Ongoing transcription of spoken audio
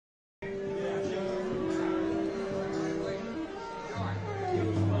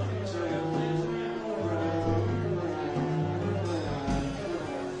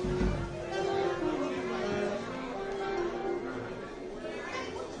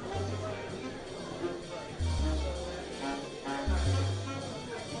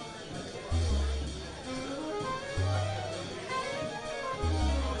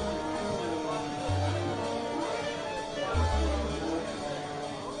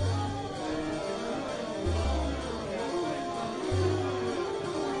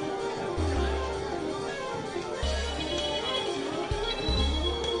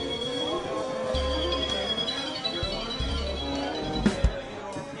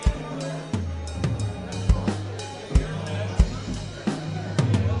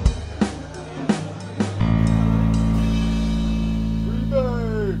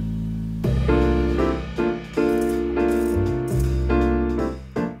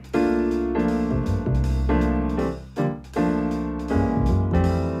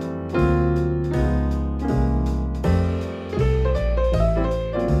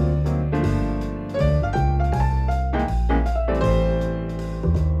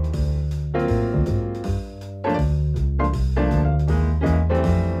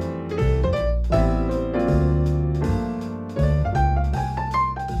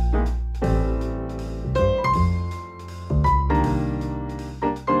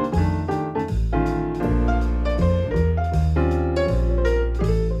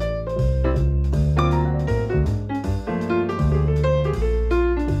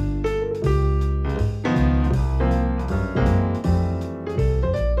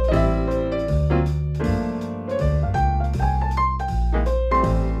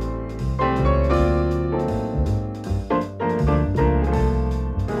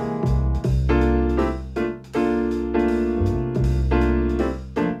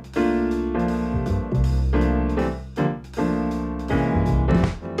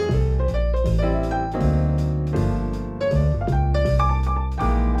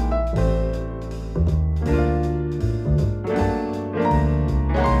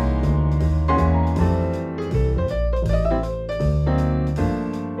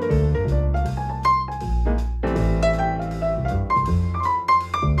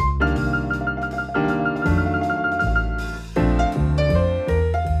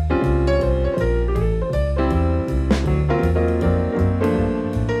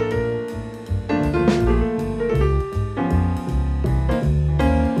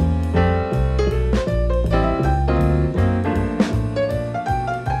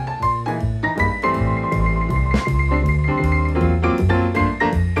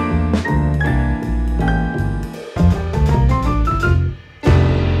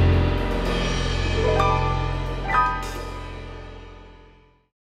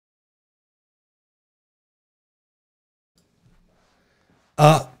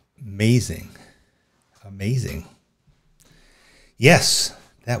Amazing. Amazing. Yes,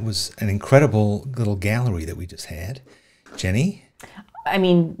 that was an incredible little gallery that we just had. Jenny? I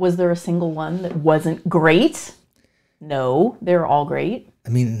mean, was there a single one that wasn't great? No, they're all great. I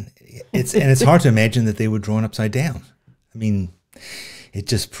mean, it's hard to imagine that they were drawn upside down. I mean, it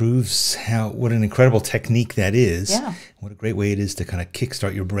just proves what an incredible technique that is. Yeah. What a great way it is to kind of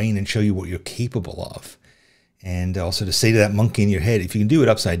kickstart your brain and show you what you're capable of. And also to say to that monkey in your head, if you can do it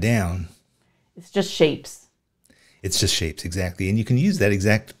upside down. It's just shapes. It's just shapes, exactly. And you can use that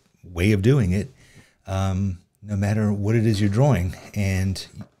exact way of doing it no matter what it is you're drawing. And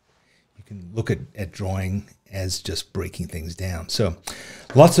you can look at drawing as just breaking things down. So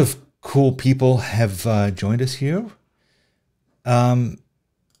lots of cool people have joined us here. Should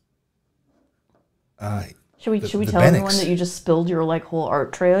we tell everyone that you just spilled your whole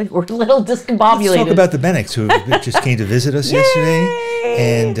art tray? We're a little discombobulated. Let's talk about the Bennecks who just came to visit us yesterday.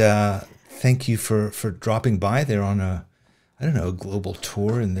 And thank you for dropping by. They're on a global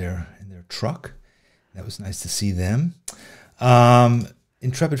tour in their truck. That was nice to see them.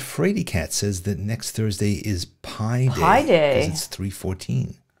 Intrepid Frady Cat says that next Thursday is Pi Day. Pi Day. Because it's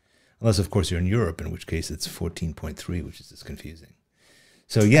 3/14. Unless, of course, you're in Europe, in which case it's 14.3, which is just confusing.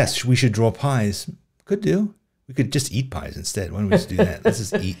 So, yes, we should draw pies. Could do. We could just eat pies instead. Why don't we just do that? Let's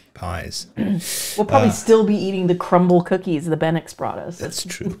just eat pies. We'll probably still be eating the crumble cookies the Bennecks brought us. That's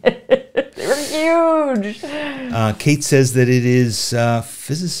true. They were huge. Kate says that it is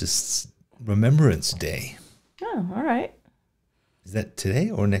Physicists' Remembrance Day. Oh, all right. Is that today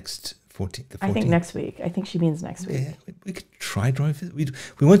or next 14th? The 14th? I think next week. I think she means next week. Yeah, we could try drawing.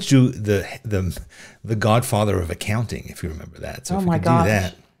 We want to do the Godfather of accounting, if you remember that. So if we could do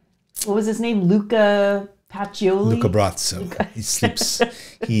that. What was his name? Luca Pacioli? Luca Brazzo. He sleeps.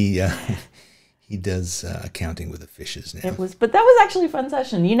 He does accounting with the fishes now. But that was actually a fun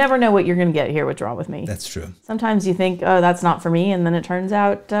session. You never know what you're going to get here with Draw With Me. That's true. Sometimes you think, oh, that's not for me. And then it turns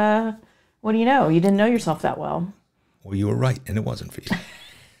out, what do you know? You didn't know yourself that well. Well, you were right, and it wasn't for you.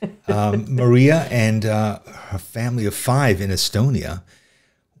 Maria and her family of 5 in Estonia,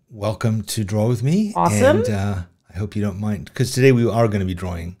 welcome to Draw With Me. Awesome. And I hope you don't mind, because today we are going to be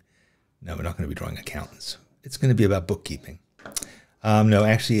drawing. No, we're not going to be drawing accountants. It's going to be about bookkeeping. No,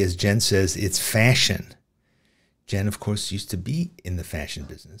 actually, as Jen says, it's fashion. Jen, of course, used to be in the fashion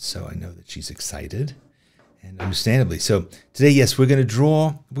business, so I know that she's excited, and understandably. So today, yes, we're going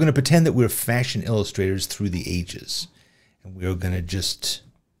to pretend that we're fashion illustrators through the ages, and we're going to just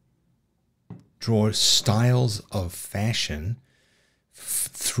draw styles of fashion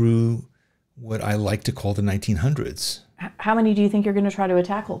through what I like to call the 1900s. How many do you think you're going to try to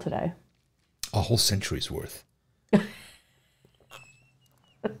tackle today? A whole century's worth.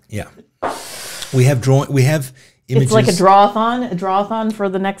 Yeah, we have images. It's like a drawathon for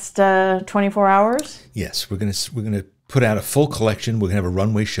the next 24 hours. Yes, we're gonna put out a full collection. We're gonna have a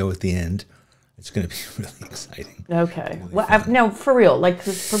runway show at the end. It's gonna be really exciting. Okay. Really well, no, for real. Like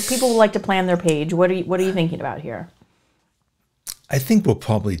for people who like to plan their page, what are you thinking about here? I think we'll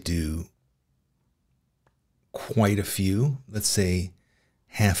probably do quite a few. Let's say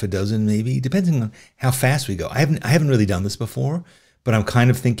half a dozen, maybe, depending on how fast we go. I haven't really done this before, but I'm kind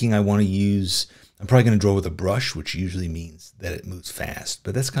of thinking I'm probably going to draw with a brush, which usually means that it moves fast.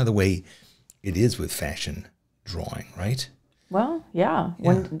 But that's kind of the way it is with fashion drawing, right? Well, yeah.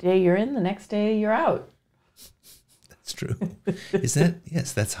 One day you're in, the next day you're out. That's true. Is that?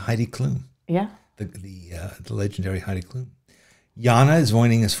 Yes, that's Heidi Klum. Yeah. The legendary Heidi Klum. Jana is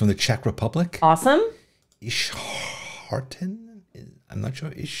joining us from the Czech Republic. Awesome. Ishharten, I'm not sure.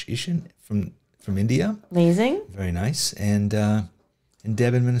 Ishin from India. Amazing. Very nice. And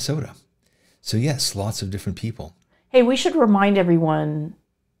Deb in Minnesota. So yes, lots of different people. Hey, we should remind everyone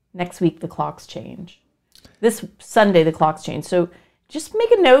next week the clocks change. This Sunday the clocks change. So just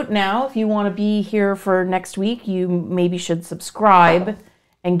make a note now. If you want to be here for next week, you maybe should subscribe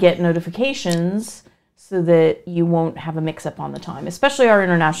and get notifications so that you won't have a mix-up on the time, especially our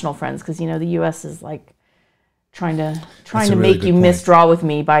international friends, because, you know, the U.S. is like trying to make you miss Draw With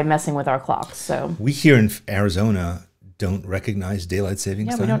Me by messing with our clocks. So we here in Arizona don't recognize daylight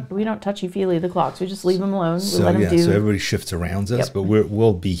savings time. we don't touchy-feely the clocks. We just leave them alone. So, we let them do. So everybody shifts around us, but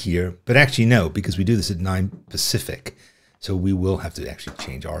we'll be here. But actually, no, because we do this at 9 Pacific, so we will have to actually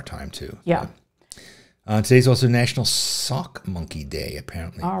change our time too. Yeah. Today's also National Sock Monkey Day,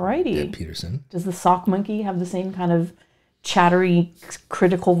 apparently. Alrighty. Deb Peterson. Does the sock monkey have the same kind of chattery,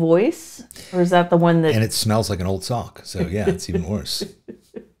 critical voice, or is that the one that? And it smells like an old sock, so yeah, it's even worse.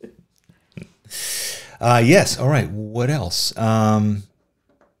 Yes. All right. What else?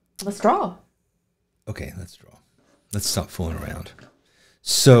 Let's draw. Okay, let's draw. Let's stop fooling around.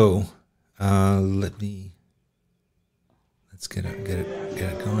 So let's get it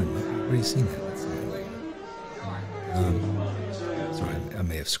going. I've already seen that. Sorry, I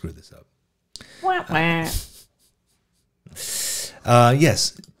may have screwed this up.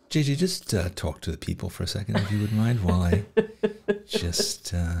 Yes, JJ, just talk to the people for a second, if you wouldn't mind, while I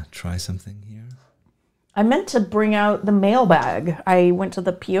just try something here. I meant to bring out the mailbag. I went to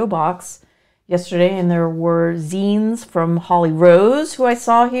the P.O. box yesterday, and there were zines from Holly Rose, who I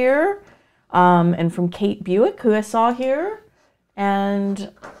saw here, and from Kate Buick, who I saw here.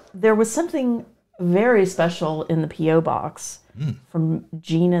 And there was something very special in the P.O. box from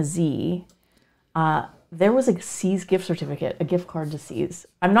Gina Z. There was a C's gift certificate, a gift card to C's.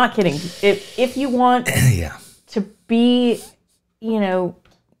 I'm not kidding. If you want to be, the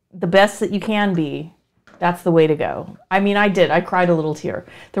best that you can be, that's the way to go. I mean, I did. I cried a little tear.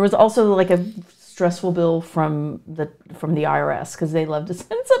 There was also like a stressful bill from the IRS, because they love to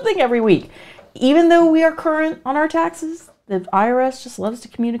send something every week. Even though we are current on our taxes, the IRS just loves to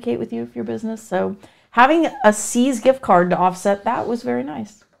communicate with you if your business. So having a C's gift card to offset that was very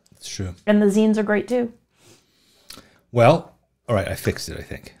nice. It's true. And the zines are great too. Well, all right, I fixed it, I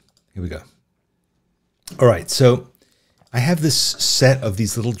think. Here we go. All right, so I have this set of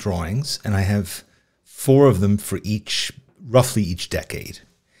these little drawings, and I have 4 of them for roughly each decade.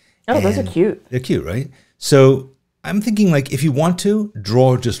 Oh, and those are cute. They're cute, right? So I'm thinking, like, if you want to,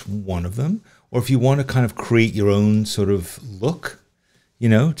 draw just one of them, or if you want to kind of create your own sort of look,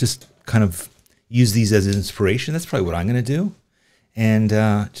 just kind of use these as inspiration. That's probably what I'm going to do. And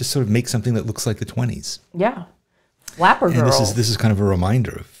just sort of make something that looks like the 20s. Yeah. Flapper girl. And this is kind of a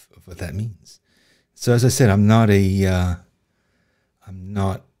reminder of what that means. So as I said, I'm not a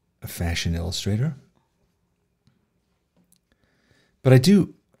fashion illustrator, but I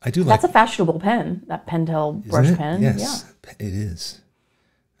do like. That's a fashionable pen. That Pentel brush pen. Yes, yeah. It is.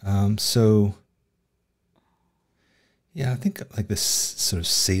 So yeah, I think like this sort of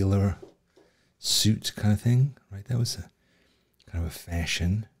sailor suit kind of thing, right? That was kind of a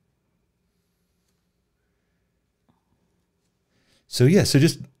fashion. So yeah, so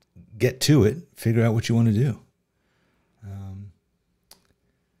just get to it. Figure out what you want to do. I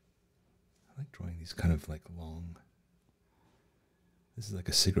like drawing these kind of like long. This is like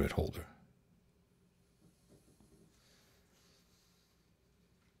a cigarette holder.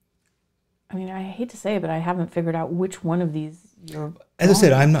 I mean, I hate to say it, but I haven't figured out which one of these you're. As I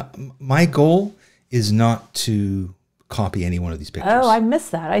said, I'm not. My goal is not to copy any one of these pictures. Oh, I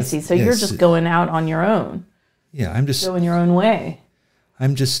missed that. I see. So you're just going out on your own. Yeah, I'm just going your own way.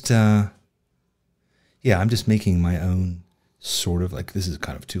 I'm just I'm just making my own sort of, like, this is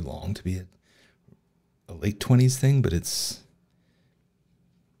kind of too long to be a late 20s thing, but it's,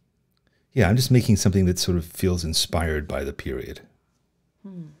 yeah, I'm just making something that sort of feels inspired by the period.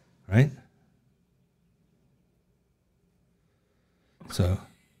 Right? So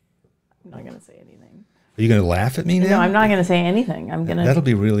I'm not going to say anything. Are you going to laugh at me now? No, I'm not going to say anything. I'm going to. That'll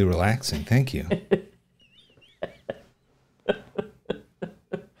be really relaxing. Thank you.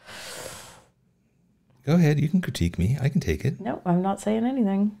 Go ahead. You can critique me. I can take it. No, I'm not saying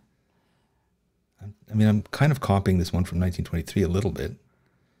anything. I mean, I'm kind of copying this one from 1923 a little bit,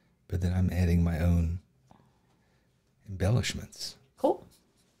 but then I'm adding my own embellishments. Cool.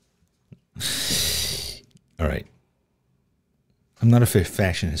 All right. I'm not a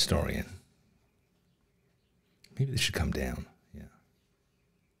fashion historian. Maybe this should come down. Yeah.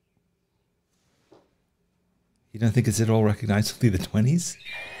 You don't think it's at all recognizably the 20s?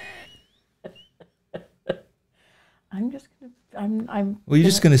 Well, you're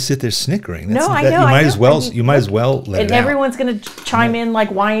just going to sit there snickering. No, I know. You might as well let it out. And everyone's going to chime in like,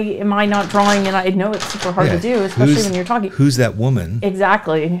 why am I not drawing? And I know it's super hard to do, especially when you're talking. Who's that woman?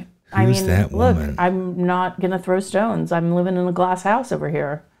 Exactly. Who's that woman? Look, I'm not going to throw stones. I'm living in a glass house over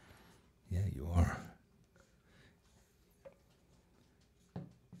here. Yeah, you are.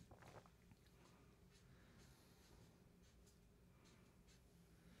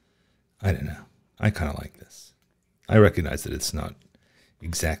 I don't know. I kind of like this. I recognize that it's not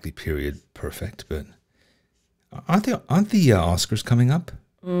exactly period perfect, but aren't the Oscars coming up?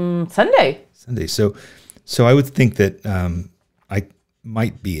 Sunday. So I would think that I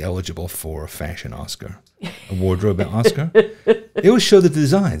might be eligible for a fashion Oscar, a wardrobe Oscar. They always show the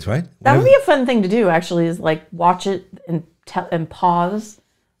designs, right? That would be a fun thing to do, actually, is like watch it and pause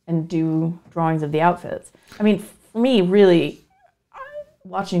and do drawings of the outfits. I mean, for me, really,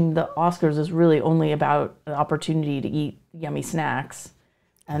 watching the Oscars is really only about an opportunity to eat yummy snacks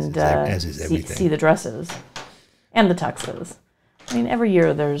and see the dresses and the tuxes. I mean, every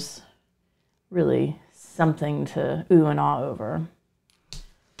year there's really something to ooh and ah over.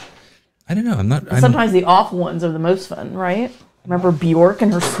 I don't know. Sometimes the off ones are the most fun, right? Remember Bjork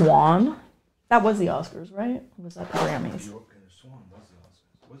and her swan? That was the Oscars, right? Or was that the Grammys? Bjork and her swan was the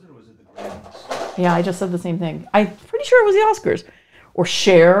Oscars. Was it, or was it the Grammys? Yeah, I just said the same thing. I'm pretty sure it was the Oscars. Or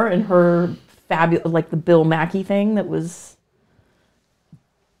Cher and her fabulous, like the Bill Mackey thing that was,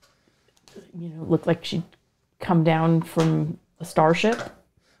 looked like she'd come down from a starship.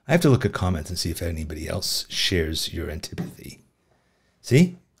 I have to look at comments and see if anybody else shares your antipathy.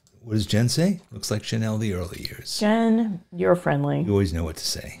 See? What does Jen say? Looks like Chanel the early years. Jen, you're friendly. You always know what to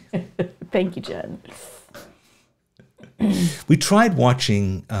say. Thank you, Jen. We tried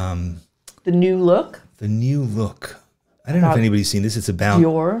watching The New Look. The New Look. I don't know if anybody's seen this. It's about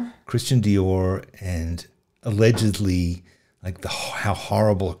Dior. Christian Dior and allegedly like how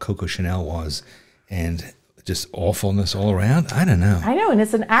horrible Coco Chanel was and just awfulness all around. I don't know. I know, and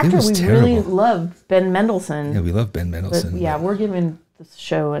it's an actor we really love, Ben Mendelsohn. Yeah, we love Ben Mendelsohn. But, yeah, we're giving this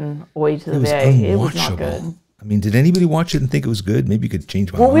show an oi to the was bay. unwatchable. It was not good. I mean, did anybody watch it and think it was good? Maybe you could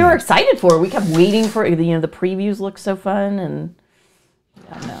change my mind. Well, we were excited for it. We kept waiting for it. The previews looked so fun, and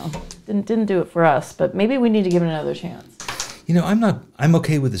I don't know, didn't do it for us. But maybe we need to give it another chance. I'm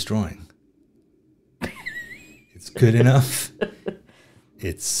okay with this drawing. It's good enough.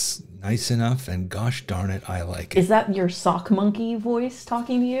 It's nice enough, and gosh darn it, I like it. Is that your sock monkey voice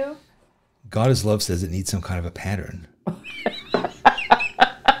talking to you? God is Love says it needs some kind of a pattern.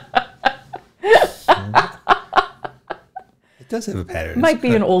 It does have a pattern. It might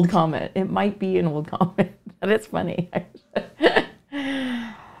be an old comment. It might be an old comment, but it's funny.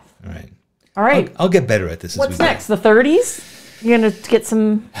 All right. I'll get better at this. What's next? The 30s? You're going to get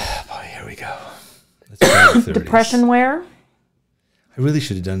some boy, here we go. Let's try the 30s. Depression wear? I really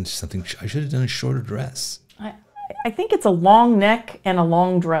should have done something. I should have done a shorter dress. I think it's a long neck and a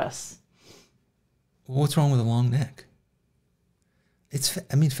long dress. Well, what's wrong with a long neck?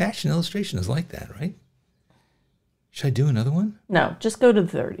 Fashion illustration is like that, right? Should I do another one? No, just go to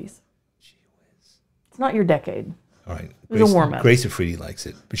the 30s. Gee whiz. It's not your decade. All right. It was a warm-up. Grace Afridi likes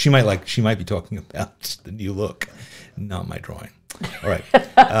it, but she might be talking about The New Look, not my drawing. All right,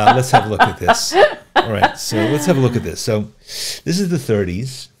 let's have a look at this. All right, so let's have a look at this. So this is the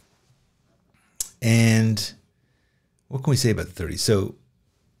 30s, and what can we say about the 30s? So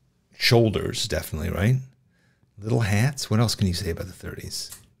shoulders, definitely, right? Little hats. What else can you say about the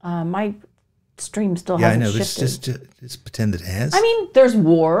 30s? My stream still hasn't shifted. Just pretend it has. I mean, there's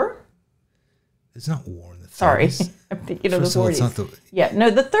war. There's not war in the 30s. Sorry, I'm thinking of the 40s. It's not the... Yeah, no,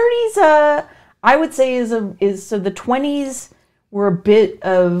 the 30s, I would say is so the 20s were a bit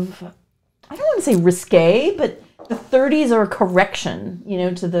of, I don't want to say risque, but the 30s are a correction,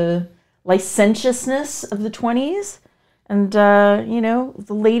 to the licentiousness of the 20s. And, the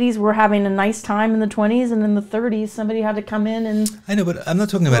ladies were having a nice time in the 20s, and in the 30s, somebody had to come in and I know, but I'm not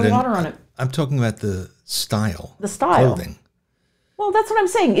talking about water on it. I'm talking about the style. The style. Clothing. Well, that's what I'm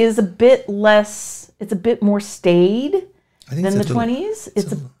saying, is a bit less, it's a bit more staid than the 20s.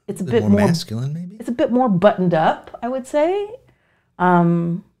 It's a bit more masculine, maybe? It's a bit more buttoned up, I would say.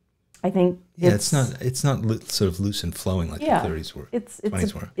 I think it's not sort of loose and flowing like the 30s were.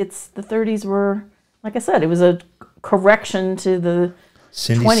 20s were. The 30s were, like I said, it was a correction to the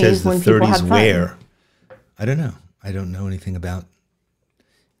Cindy 20s says the when people 30s had fun. wear. I don't know. I don't know anything about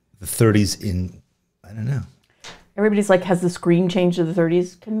the 30s I don't know. Everybody's like, has the screen changed to the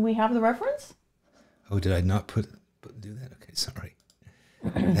 30s? Can we have the reference? Oh, did I not do that? Okay, sorry.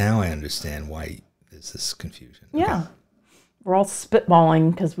 Now I understand why there's this confusion. Yeah. Okay. We're all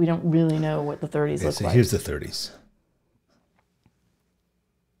spitballing because we don't really know what the 30s look like. Here's the 30s.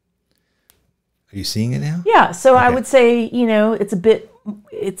 Are you seeing it now? Yeah, so okay. I would say, it's a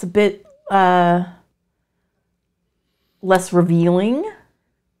bit less revealing.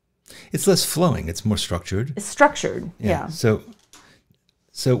 It's less flowing. It's more structured. It's structured. Yeah. So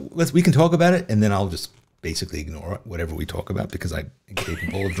we can talk about it, and then I'll just basically ignore whatever we talk about because I'm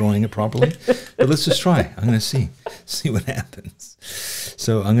incapable of drawing it properly. But let's just try. I'm going to see what happens.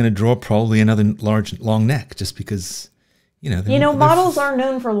 So I'm going to draw probably another long neck, just because models are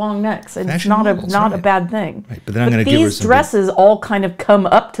known for long necks, and it's not a bad thing. Right, but then I'm going to give her these dresses all kind of come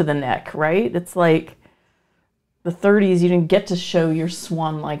up to the neck, right? It's like the 30s. You didn't get to show your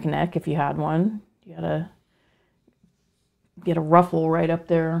swan-like neck if you had one. You had to get a ruffle right up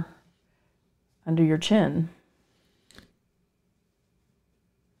there under your chin.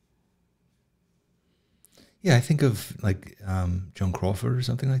 Yeah, I think of like Joan Crawford or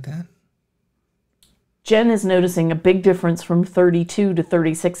something like that. Jen is noticing a big difference from 32 to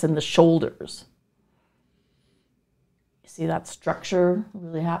 36 in the shoulders. You see that structure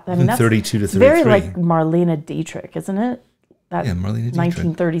really happen? I mean, that's 32 to 33. Very like Marlene Dietrich, isn't it? that Yeah, Marlene Dietrich.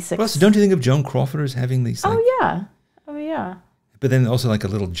 1936. Plus, don't you think of Joan Crawford as having these? Like, Oh yeah. but then also like a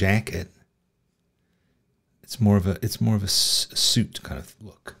little jacket. It's more of a suit kind of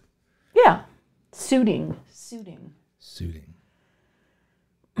look. Yeah, suiting.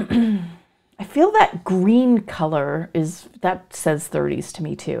 I feel that green color that says 30s to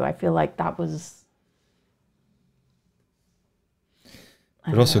me too. I feel like that was.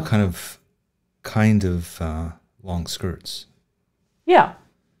 But also kind of long skirts. Yeah,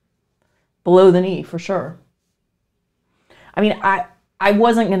 below the knee for sure. I mean, I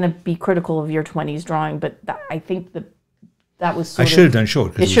wasn't going to be critical of your 20s drawing, but I think that was sort I should have done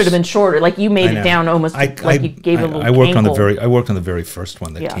short. It should have been shorter. Like you made it down almost like you gave it a little I worked cankle. I worked on the very first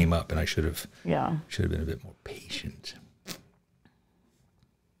one that came up, and I should have been a bit more patient.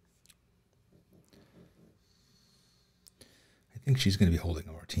 I think she's going to be holding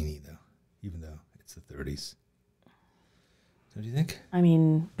a martini though, even though it's the 30s. What do you think? I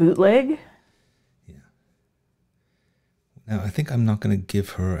mean, bootleg. Yeah. Now I think I'm not going to give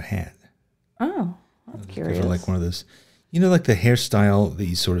her a hat. Oh, that's curious. Give her like one of those, like the hairstyle that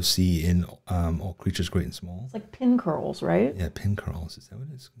you sort of see in All Creatures Great and Small. It's like pin curls, right? Yeah, pin curls. Is that what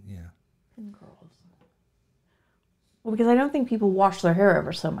it is? Yeah. Pin curls. Well, because I don't think people wash their hair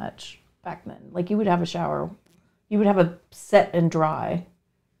ever so much back then. Like you would have a shower, you would have a set and dry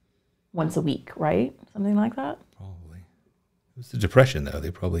once a week, right? Something like that. Probably. It was the Depression, though. They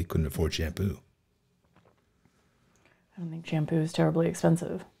probably couldn't afford shampoo. I don't think shampoo is terribly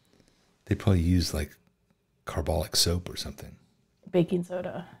expensive. They probably use like carbolic soap or something. Baking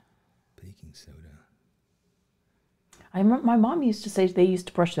soda. Baking soda. My mom used to say they used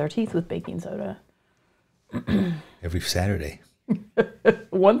to brush their teeth with baking soda. Every Saturday.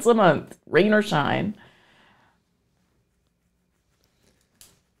 Once a month, rain or shine.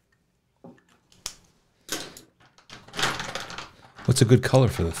 What's a good color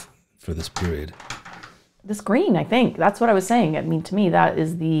for this period? This green, I think. That's what I was saying. I mean, to me, that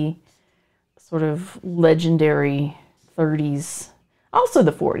is the sort of legendary 30s. Also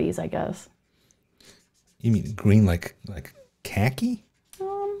the 40s, I guess. You mean green like khaki?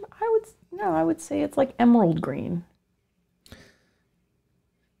 I would say it's like emerald green.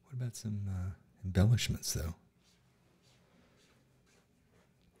 What about some embellishments, though?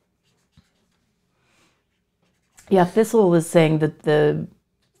 Yeah, Thistle was saying that the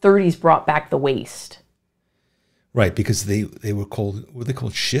 30s brought back the waist. Right, because they were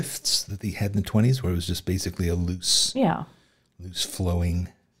called shifts that they had in the 20s, where it was just basically a loose flowing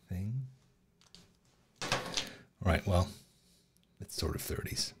thing. All right, well, it's sort of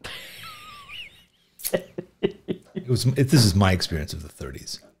 30s. This is my experience of the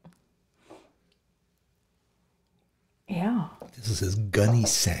 30s. Yeah. This is this gunny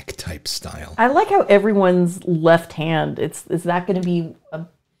sack type style. I like how everyone's left hand. Is that going to be a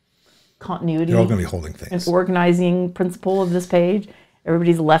continuity? They're all going to be holding things. An organizing principle of this page.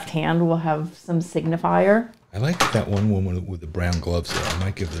 Everybody's left hand will have some signifier. I like that one woman with the brown gloves there. I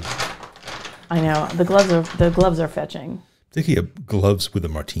might give them. I know the gloves are fetching. Thinking of gloves with a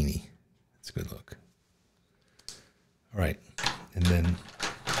martini. That's a good look. All right, and then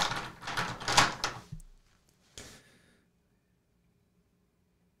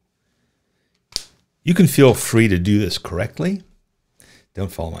you can feel free to do this correctly.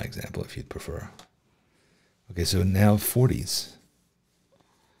 Don't follow my example if you'd prefer. Okay, so now 40s.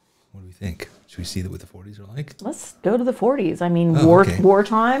 What do we think? Should we see what the 40s are like? Let's go to the 40s. I mean, okay.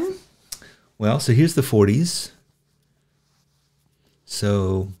 wartime. Well, so here's the 40s.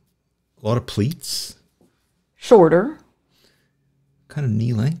 So a lot of pleats. Shorter. Kind of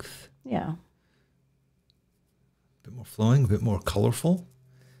knee length. Yeah. A bit more flowing, a bit more colorful.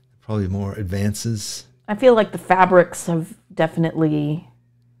 Probably more advances. I feel like the fabrics have definitely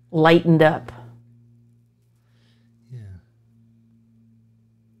lightened up. Yeah.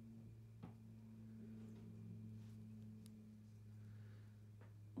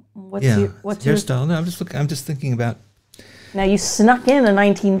 What's your hairstyle? No, I'm just thinking about. Now you snuck in a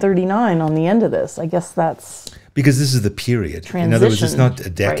 1939 on the end of this. I guess that's because this is the period. Transition. In other words, it's not a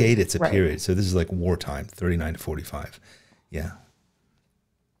decade; right. it's a period. So this is like wartime, 39 to 45. Yeah.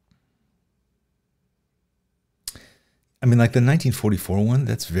 I mean, like the 1944 one,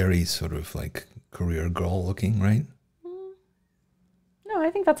 that's very sort of like career girl looking, right? No, I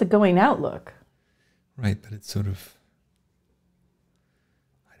think that's a going out look. Right, but it's sort of,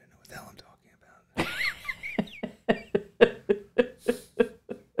 I don't know what the hell I'm talking about.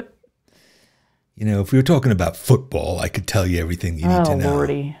 If we were talking about football, I could tell you everything you need to know. Oh,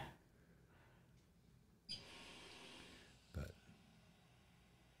 Lordy. But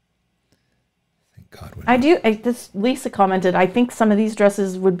I think God. I do. Lisa commented, I think some of these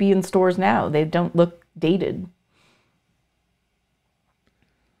dresses would be in stores now. They don't look dated.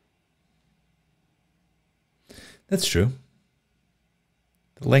 That's true.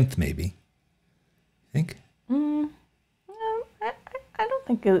 The length, maybe. You think? No, I don't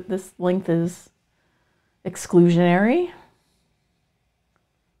think this length is exclusionary.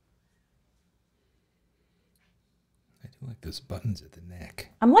 I do like those buttons at the neck.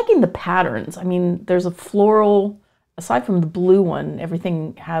 I'm liking the patterns. I mean, there's a floral, aside from the blue one,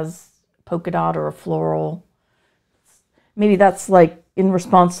 everything has polka dot or a floral. Maybe that's like in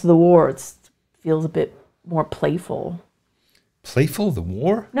response to the war. It feels a bit more playful. Playful? The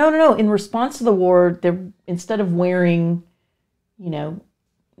war? No. In response to the war, they're instead of wearing, the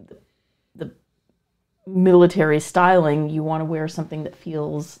military styling, you want to wear something that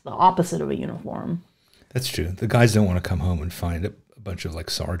feels the opposite of a uniform. That's true. The guys don't want to come home and find a bunch of like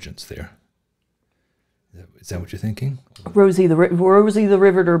sergeants there. Is that what you're thinking? Rosie the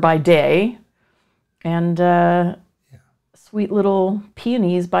Riveter by day, and sweet little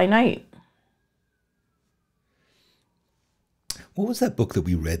peonies by night. What was that book that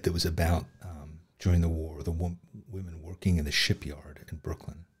we read that was about during the war, the women working in the shipyard in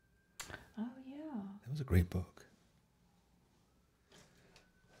Brooklyn? Oh, yeah. That was a great book.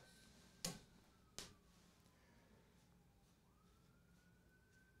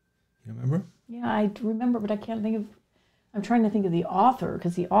 You remember? Yeah, I remember, but I can't think of... I'm trying to think of the author,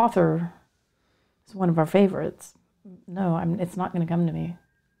 because the author is one of our favorites. No, it's not going to come to me.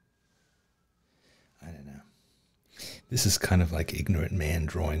 I don't know. This is kind of like ignorant man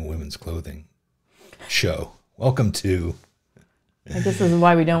drawing women's clothing show. Welcome to... I guess this is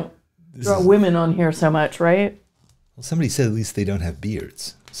why we don't draw women on here so much, right? Well, somebody said at least they don't have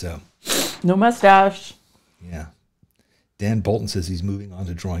beards, so... No mustache. Yeah. Dan Bolton says he's moving on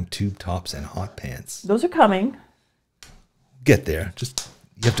to drawing tube tops and hot pants. Those are coming. Get there. Just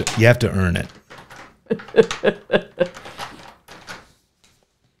you have to earn it.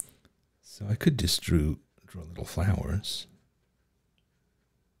 So I could just draw little flowers.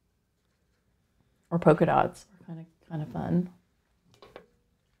 Or polka dots. Kind of fun.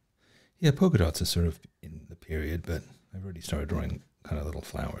 Yeah, polka dots are sort of in the period, but I've already started drawing kind of little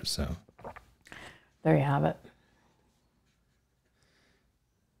flowers, so. There you have it.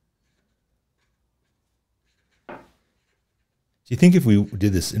 Do you think if we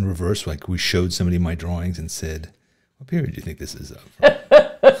did this in reverse, like we showed somebody my drawings and said, what period do you think this is of?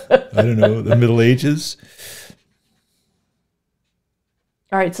 I don't know, the Middle Ages?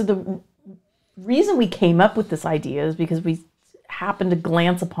 All right, so the reason we came up with this idea is because we happened to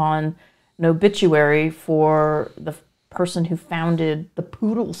glance upon an obituary for the person who founded the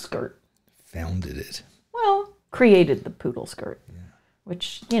poodle skirt. Founded it. Well, created the poodle skirt,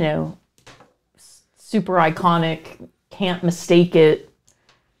 which, super iconic, can't mistake it,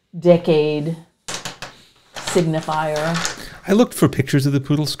 decade signifier. I looked for pictures of the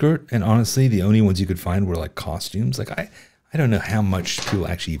poodle skirt, and honestly, the only ones you could find were like costumes. Like I don't know how much people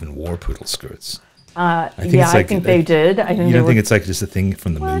actually even wore poodle skirts. I think they did. You don't think it's like just a thing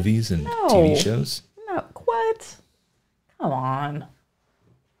from the movies and TV shows? No, what? Come on.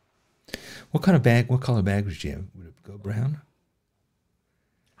 What color bag would you have? Would it go brown?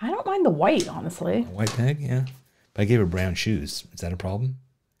 I don't mind the white, honestly. A white bag, yeah. But I gave her brown shoes. Is that a problem?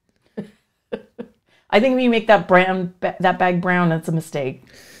 I think if you make that bag brown, that's a mistake.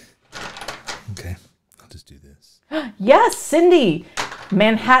 Okay, I'll just do this. Yes, Cindy!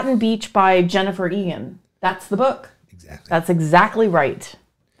 Manhattan Beach by Jennifer Egan. That's the book. Exactly. That's exactly right.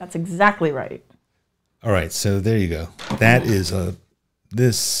 That's exactly right. All right, so there you go. That is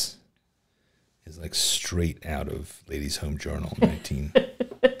this is like straight out of Ladies' Home Journal,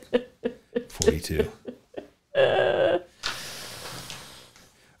 1942.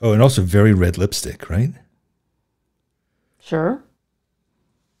 Oh, and also very red lipstick, right? Sure.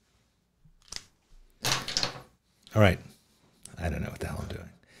 All right. I don't know what the hell I'm doing.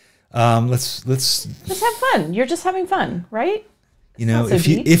 Let's just have fun. You're just having fun, right?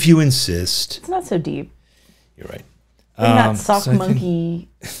 If you insist. It's not so deep. You're right. Bring that sock monkey.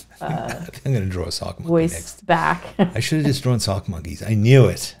 I think I'm going to draw a sock monkey voice next. Back. I should have just drawn sock monkeys. I knew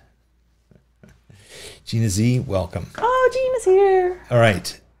it. Gina Z, welcome. Oh, Gina's here. All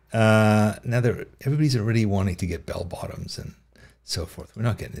right. Now everybody's already wanting to get bell bottoms and so forth. We're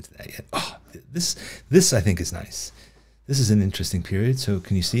not getting into that yet. Oh, this I think is nice. This is an interesting period. So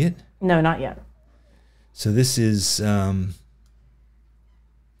can you see it? No, not yet. So this is.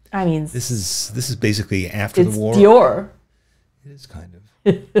 This is basically after the war. It's Dior. It is kind of.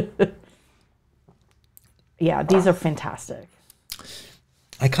 Yeah, these are fantastic.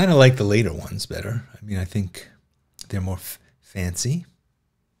 I kind of like the later ones better. I mean, I think they're more fancy.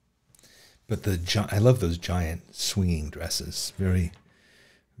 But I love those giant swinging dresses. Very,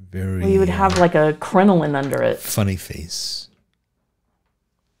 very. Well, you would have like a crinoline under it. Funny face.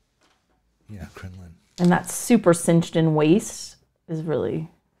 Yeah, crinoline. And that super cinched in waist is really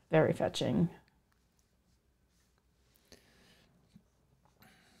very fetching.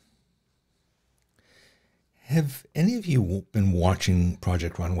 Have any of you been watching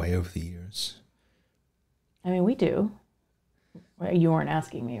Project Runway over the years? I mean, we do. Well, you weren't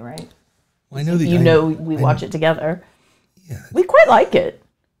asking me, right? Well, I know that we watch it together. Yeah, we quite like it.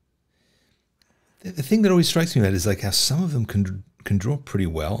 The thing that always strikes me about it is like how some of them can draw pretty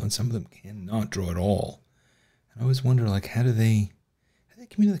well, and some of them cannot draw at all. And I always wonder, like, how do they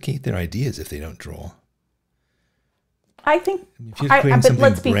communicate their ideas if they don't draw? I think, but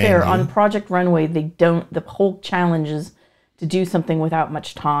let's be fair. On Project Runway, they don't. The whole challenge is to do something without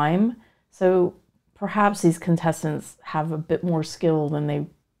much time. So perhaps these contestants have a bit more skill than they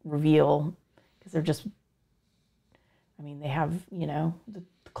reveal, because they're just. I mean, they have, you know, the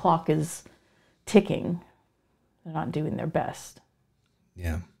clock is ticking. They're not doing their best.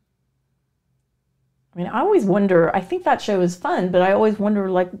 Yeah. I mean, I always wonder, I think that show is fun, but I always wonder,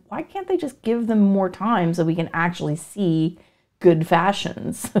 like, why can't they just give them more time so we can actually see good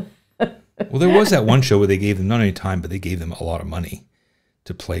fashions? Well, there was that one show where they gave them not only time, but they gave them a lot of money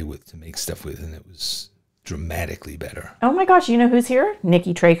to play with, to make stuff with, and it was dramatically better. Oh my gosh, you know who's here?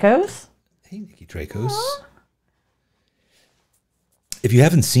 Nikki Tracos. Hey, Nikki Tracos. Aww. If you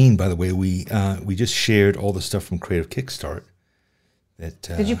haven't seen, by the way, we just shared all the stuff from Creative Kickstart.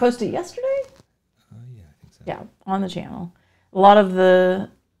 Did you post it yesterday? Yeah, I think so. Yeah, on the channel. A lot of the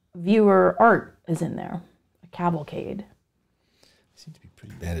viewer art is in there. A cavalcade. I seem to be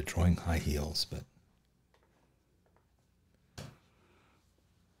pretty bad at drawing high heels, but...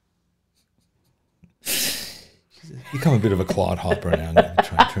 She's become a bit of a clod hopper now. I'm going to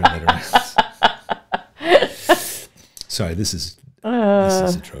try and turn that around. Sorry, this is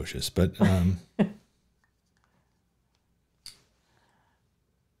atrocious, but...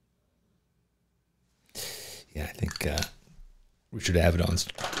 Yeah, I think Richard Avedon's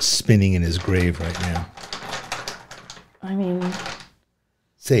spinning in his grave right now. I mean...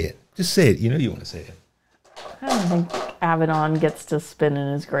 Say it. Just say it. You know you want to say it. I don't think Avedon gets to spin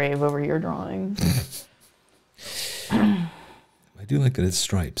in his grave over your drawing. I do like that it's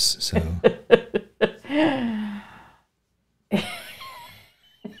stripes, so...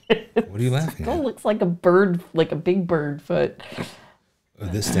 What are you laughing at? It looks like a bird, like a big bird foot. Oh,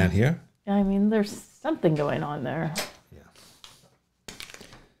 this down here? I mean, there's something going on there. Yeah.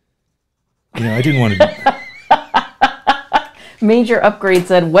 You know, I didn't want to... Major Upgrade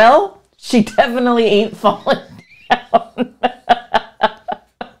said, well, she definitely ain't fallen down.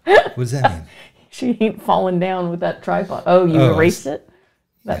 What does that mean? She ain't fallen down with that tripod. Oh, you erased it?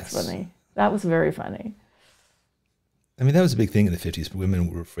 That's funny. That was very funny. I mean, that was a big thing in the 50s.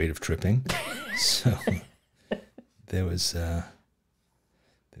 Women were afraid of tripping. So there was that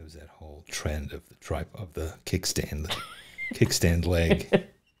whole trend of the kickstand leg.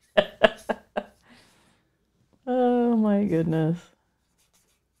 Oh my goodness.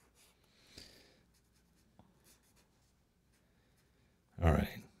 All right.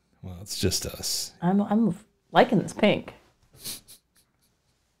 Well, it's just us. I'm liking this pink.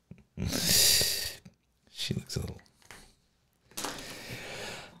 She looks a little...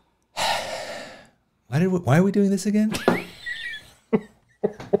 Why are we doing this again?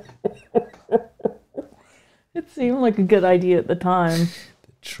 It seemed like a good idea at the time.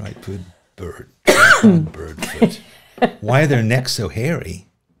 The tripod bird foot. Why are their necks so hairy?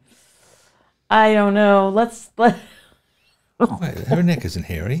 I don't know. Let. Why? Her neck isn't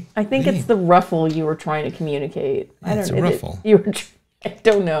hairy. I think it's the ruffle you were trying to communicate. Yeah, it's a ruffle. I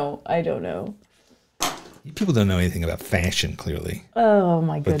don't know. You people don't know anything about fashion, clearly. Oh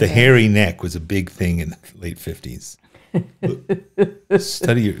my goodness! But the hairy neck was a big thing in the late 50s.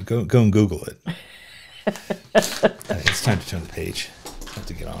 Go and Google it. Right, it's time to turn the page. I have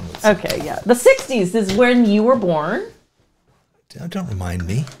to get on with it. Okay, yeah. The 60s is when you were born. Don't remind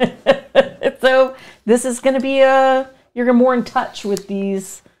me. So this is going to be you're more in touch with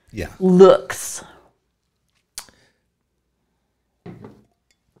these looks.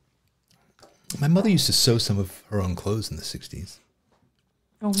 My mother used to sew some of her own clothes in the 60s.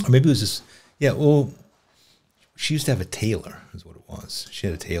 Oh. Or maybe it was just, well, she used to have a tailor, is what it was. She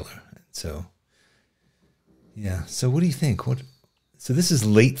had a tailor. So, yeah. So what do you think? So this is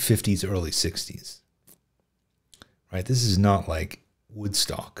late 50s, early 60s. Right? This is not like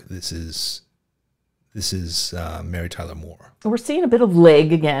Woodstock. This is This is Mary Tyler Moore. We're seeing a bit of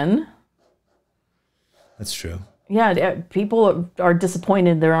leg again. That's true. Yeah, people are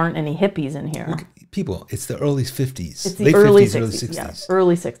disappointed there aren't any hippies in here. Look, people, it's the early 50s. It's the late early 50s, 60s. early 60s. Yeah,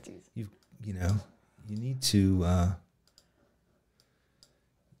 early 60s. You know, you need to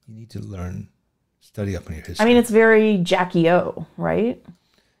learn, study up on your history. I mean, it's very Jackie O, right?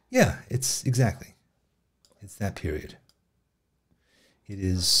 Yeah, it's exactly. It's that period. It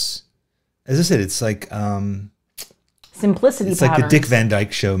is, as I said, it's like Simplicity it's patterns. like the Dick Van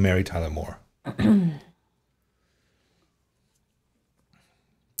Dyke Show, Mary Tyler Moore.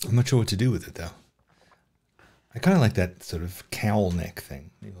 I'm not sure what to do with it, though. I kind of like that sort of cowl neck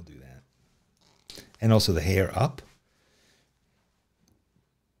thing. Maybe I'll do that. And also the hair up.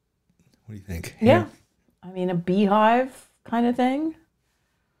 What do you think? Yeah. I mean, a beehive kind of thing.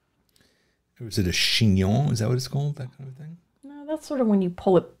 Or is it a chignon? Is that what it's called? That kind of thing? No, that's sort of when you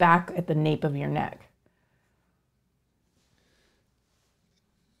pull it back at the nape of your neck.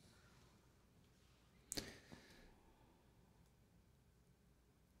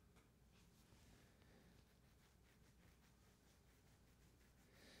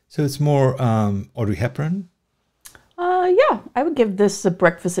 So it's more Audrey Hepburn? Yeah, I would give this a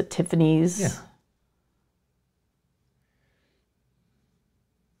Breakfast at Tiffany's. Yeah.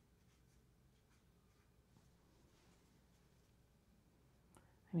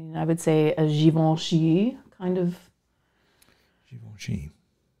 I mean, I would say a Givenchy kind of Givenchy.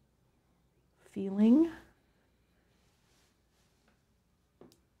 feeling.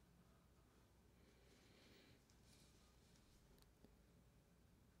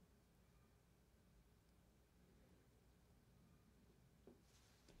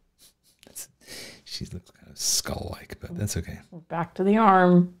 She looks kind of skull-like, but that's okay. We're back to the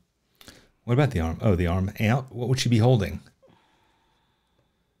arm. What about the arm? Oh, the arm out. What would she be holding?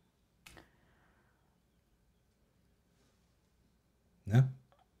 No?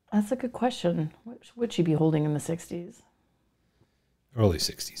 That's a good question. What would she be holding in the 60s? Early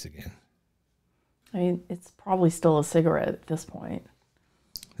 60s again. I mean, it's probably still a cigarette at this point.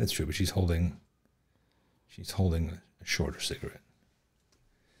 That's true, but she's holding a shorter cigarette.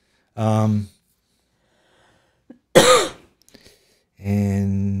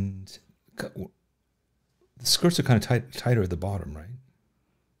 And the skirts are kind of tighter at the bottom, right?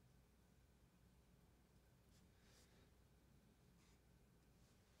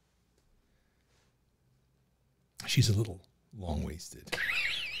 She's a little long-waisted.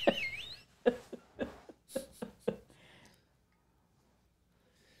 Right,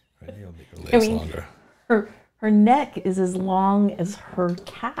 maybe I'll make her legs longer. Her neck is as long as her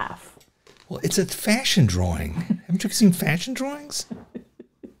calf. Well, it's a fashion drawing. Haven't you seen fashion drawings?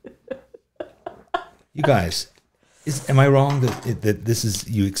 You guys, am I wrong that this is,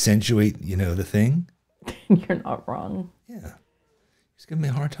 you accentuate, the thing? You're not wrong. Yeah. He's giving me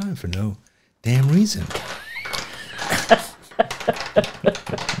a hard time for no damn reason.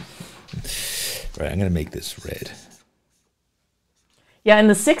 Right, I'm going to make this red. Yeah, in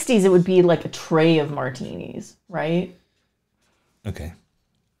the 60s, it would be like a tray of martinis, right? Okay.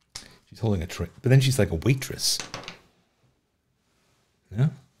 She's holding a tray. But then she's like a waitress. Yeah?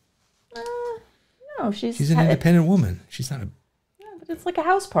 No, she's an independent woman. She's not a... Yeah, but it's like a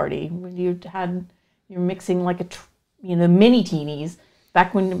house party. When you're mixing like mini teenies.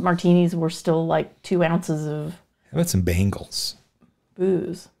 Back when martinis were still like 2 ounces of... How about some bangles?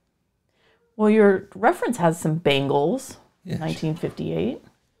 Booze. Well, your reference has some bangles. Yeah, 1958.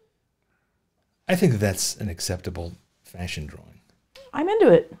 I think that's an acceptable fashion drawing. I'm into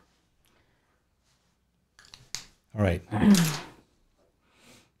it. All right.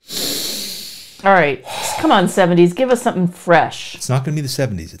 All right. Come on, 70s. Give us something fresh. It's not going to be the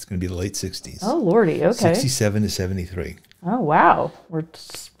 70s. It's going to be the late 60s. Oh, Lordy. Okay. 67 to 73. Oh, wow. We're.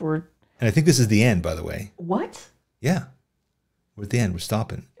 And I think this is the end, by the way. What? Yeah. We're at the end. We're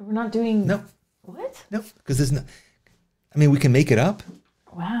stopping. We're not doing... No. What? No. Because there's no... I mean, we can make it up.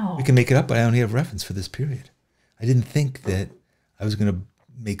 Wow. We can make it up, but I only have reference for this period. I didn't think that I was going to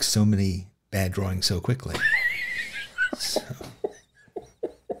make so many bad drawings so quickly. So.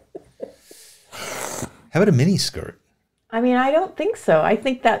 How about a mini skirt? I mean, I don't think so. I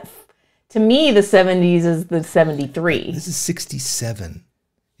think that, to me, the 70s is the 73. This is 67.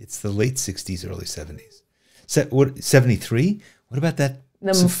 It's the late 60s, early 70s. 73? What about that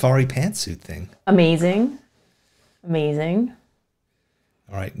safari pantsuit thing? Amazing. Amazing.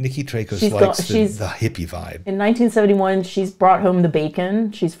 All right, Nikki Tracos likes the hippie vibe. In 1971, she's brought home the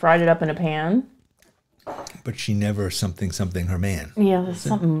bacon. She's fried it up in a pan. But she never something her man. Yeah, there's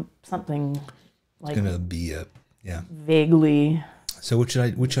something like it's gonna be yeah. Vaguely. So where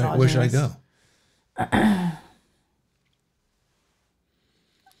should I go?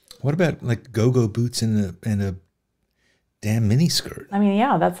 What about like go-go boots and a damn mini skirt? I mean,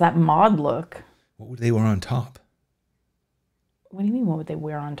 yeah, that's that mod look. What would they wear on top? What do you mean, what would they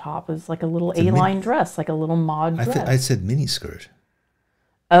wear on top? It's like a little A-line dress, like a little mod dress. I said mini skirt.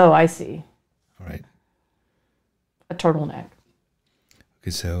 Oh, I see. All right. A turtleneck.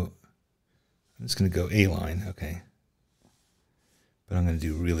 Okay, so I'm just going to go A-line, okay. But I'm going to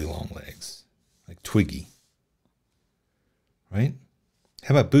do really long legs, like Twiggy. Right?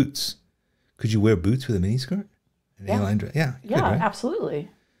 How about boots? Could you wear boots with a mini skirt? An A-line dress? Yeah, you could, right? Absolutely.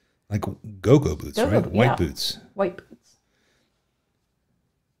 Like go-go boots, right? White boots. White boots.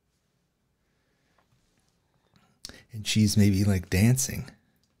 And she's maybe like dancing.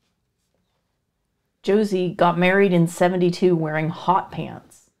 Josie got married in 72 wearing hot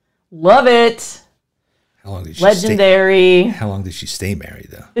pants. Love it. How long did she Legendary. How long did she stay married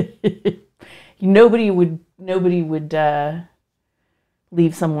though? Nobody would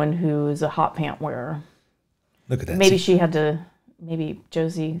leave someone who is a hot pant wearer. Look at that. Maybe she had to. Maybe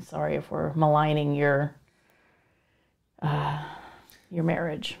Josie. Sorry if we're maligning your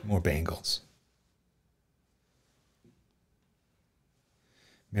marriage. More bangles.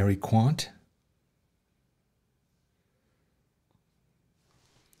 Mary Quant.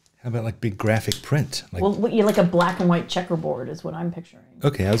 How about like big graphic print? Like, well, you're like a black and white checkerboard is what I'm picturing.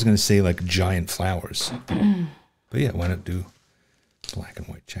 Okay, I was going to say like giant flowers. But yeah, why not do black and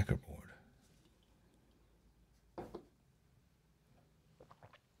white checkerboard?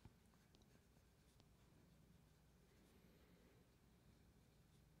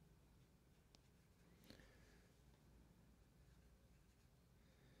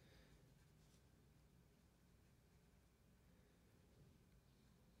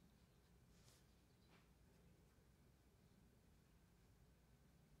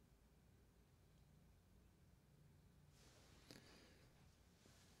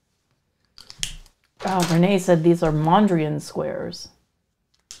 Oh, Renee said these are Mondrian squares.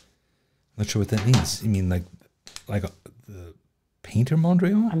 Not sure what that means. You mean like the painter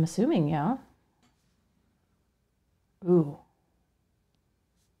Mondrian? I'm assuming, yeah. Ooh.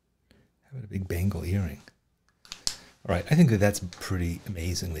 How about a big bangle earring? All right, I think that's pretty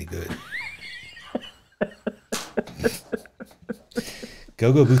amazingly good.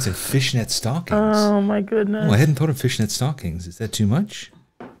 Go-go boots and fishnet stockings. Oh my goodness. Oh, I hadn't thought of fishnet stockings. Is that too much?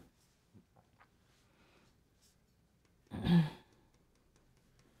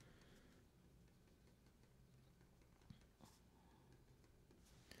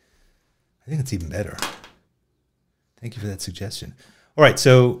 I think it's even better. Thank you for that suggestion. All right,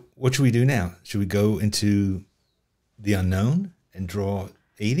 so what should we do now? Should we go into the unknown and draw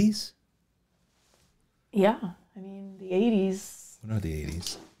 80s? Yeah, I mean, the 80s. What are the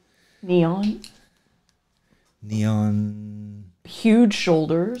 80s? Neon. Neon. Huge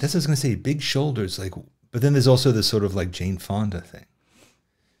shoulders. That's what I was going to say, big shoulders. Like, but then there's also this sort of like Jane Fonda thing.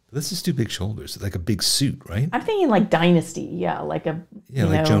 But let's just do big shoulders, like a big suit, right? I'm thinking like Dynasty, yeah, like a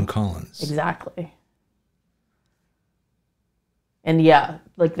like Joan Collins. Exactly. And yeah,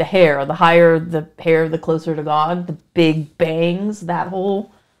 like the hair, the higher the hair, the closer to God, the big bangs, that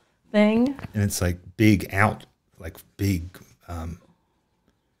whole thing. And it's like big out, like big.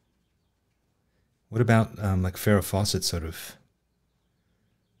 What about like Farrah Fawcett sort of?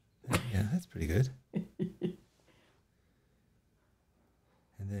 Yeah, that's pretty good.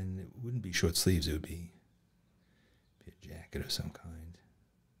 And then it wouldn't be short sleeves, it would be a jacket of some kind.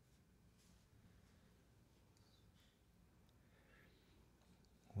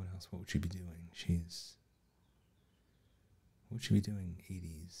 What else? What would she be doing? What would she be doing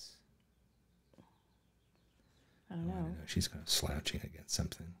 80s? I don't know. She's kind of slouching against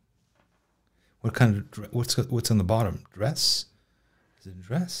something. What kind of what's on the bottom? Dress? Is it a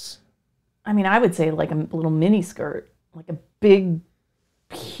dress? I mean, I would say like a little mini skirt, like a big,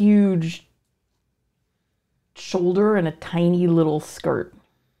 huge shoulder and a tiny little skirt.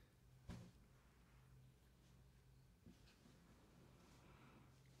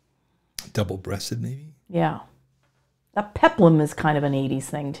 Double-breasted, maybe? Yeah. That peplum is kind of an 80s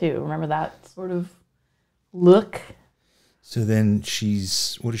thing, too. Remember that sort of look? So then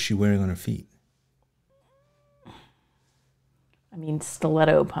what is she wearing on her feet? I mean,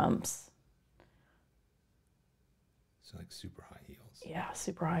 stiletto pumps. So like super high heels. Yeah,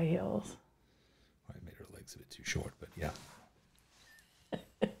 super high heels. I made her legs a bit too short, but yeah.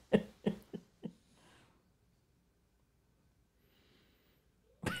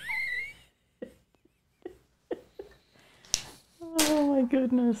 Oh my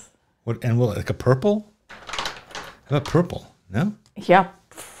goodness. What, and like a purple? How about purple? No? Yeah,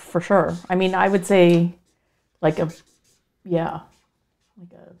 for sure. I mean, I would say like a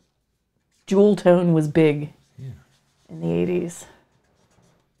jewel tone was big in the 80s.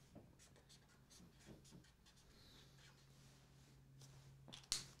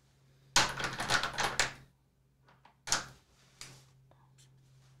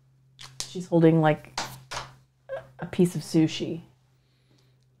 She's holding like a piece of sushi.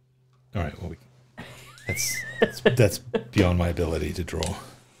 All right, well, that's beyond my ability to draw.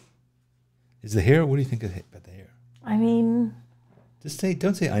 Is the hair? What do you think about the hair? I mean,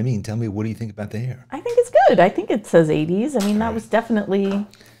 don't say I mean. Tell me, what do you think about the hair? I think it's good. I think it says 80s. I mean, that was definitely,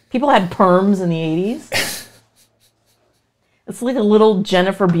 people had perms in the 80s. It's like a little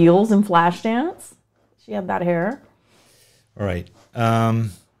Jennifer Beals in Flashdance. She had that hair. All right. Let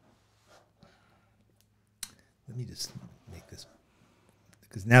me just make this,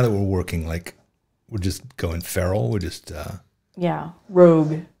 because now that we're working, like, we're just going feral. We're just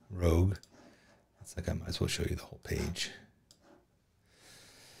rogue. It's like I might as well show you the whole page.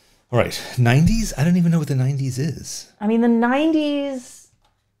 All right, 90s. I don't even know what the 90s is. I mean, the 90s.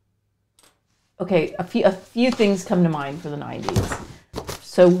 Okay, a few things come to mind for the 90s.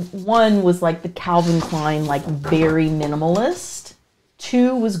 So one was like the Calvin Klein, like very minimalist.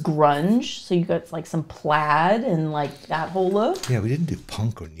 Two was grunge, so you got like some plaid and like that whole look. Yeah, we didn't do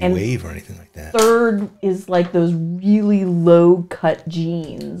punk or new wave or anything like that. Third is like those really low cut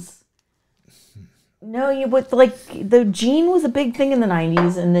jeans. No, you would like the jean was a big thing in the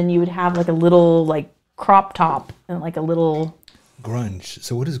 90s, and then you would have like a little like crop top and like a little grunge.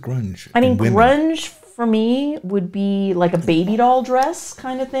 So what is grunge? I mean, grunge for me would be like a baby doll dress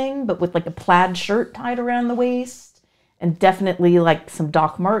kind of thing, but with like a plaid shirt tied around the waist. And definitely like some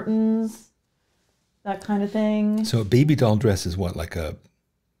Doc Martens, that kind of thing. So a baby doll dress is what, like a... I'm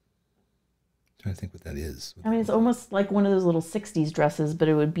trying to think what that is. I mean, it's almost like one of those little 60s dresses, but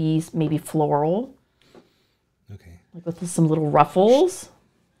it would be maybe floral. Okay. Like with some little ruffles.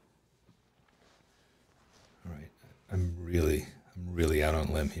 All right. I'm really out on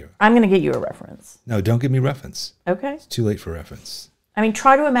a limb here. I'm going to get you a reference. No, don't give me reference. Okay. It's too late for reference. I mean,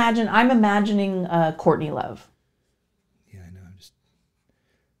 try to imagine. I'm imagining Courtney Love.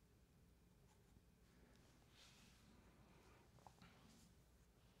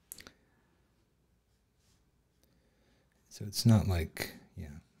 So it's not like,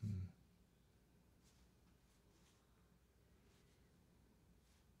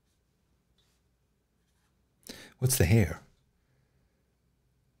 What's the hair?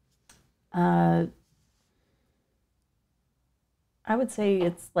 I would say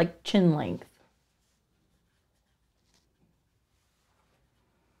it's like chin length.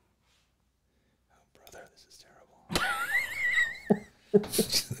 Oh, brother, this is terrible.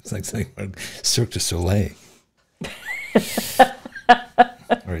 She looks like something from Cirque du Soleil.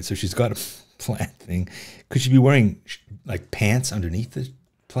 All right, so she's got a plaid thing. Could she be wearing like pants underneath the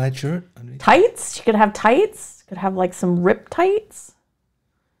plaid shirt? Tights? She could have tights. Could have like some rip tights.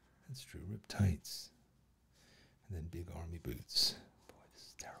 That's true, rip tights. And then big army boots. Boy, this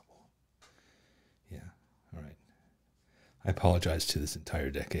is terrible. Yeah, all right. I apologize to this entire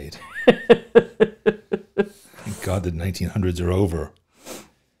decade. Thank God the 1900s are over.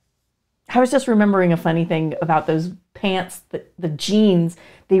 I was just remembering a funny thing about those pants, the jeans,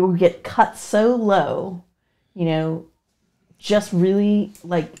 they would get cut so low, you know, just really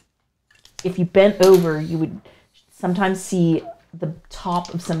like if you bent over, you would sometimes see the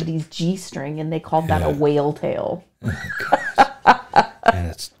top of somebody's G-string, and they called that a whale tail. Oh, gosh. And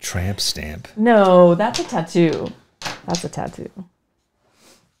it's tramp stamp. No, that's a tattoo. That's a tattoo.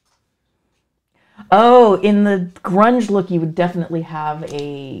 Oh, in the grunge look, you would definitely have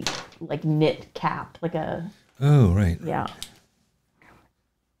a like knit cap, like a... Oh, right. Yeah.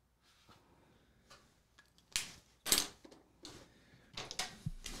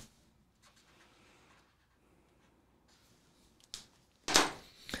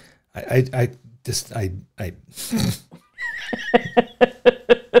 I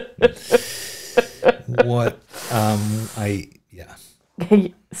what yeah.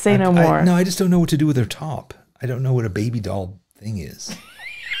 Say no more. No, I just don't know what to do with her top. I don't know what a baby doll thing is.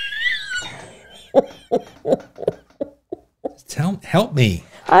 Help me.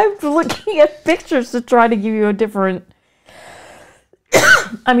 I'm looking at pictures to try to give you a different...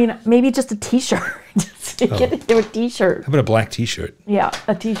 I mean, maybe just a t-shirt. Just get into a t-shirt. How about a black t-shirt? Yeah,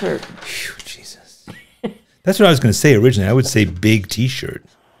 a t-shirt. Phew, Jesus. That's what I was going to say originally. I would say big t-shirt.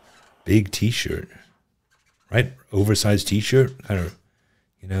 Big t-shirt. Right? Oversized t-shirt. Kind of,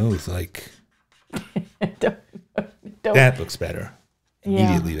 you know, with like... don't. That looks better.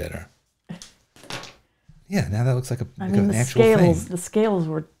 Immediately better. Yeah, now that looks like an actual thing. The scales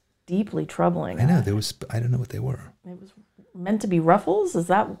were deeply troubling. I know, I don't know what they were. It was meant to be ruffles? Is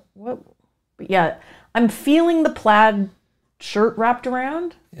that what? But yeah, I'm feeling the plaid shirt wrapped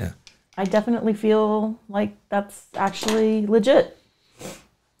around. Yeah. I definitely feel like that's actually legit.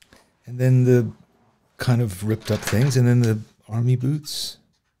 And then the kind of ripped up things, and then the army boots.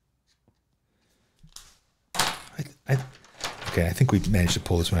 Okay, I think we managed to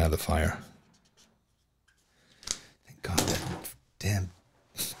pull this one out of the fire. Thank God that damn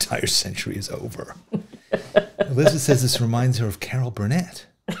entire century is over. Elizabeth says this reminds her of Carol Burnett.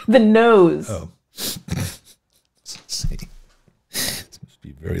 The nose. Oh. See. This must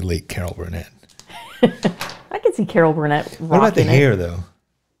be very late Carol Burnett. I could see Carol Burnett rocking What about the it. hair, though?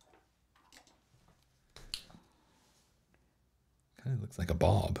 Kind of looks like a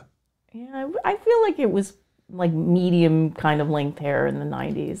bob. Yeah, I feel like it was like medium kind of length hair in the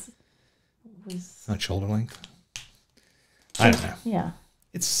 90s. It was, Not shoulder length? I don't know. yeah.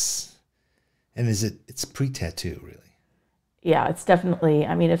 It's pre-tattoo, really. Yeah, it's definitely,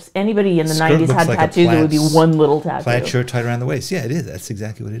 I mean, if anybody in the Skirt 90s looks had like a tattoos, it would be plaid- one little tattoo. Plaid shirt tied around the waist. Yeah, it is. That's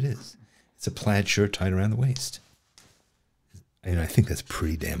exactly what it is. It's a plaid shirt tied around the waist. And I think that's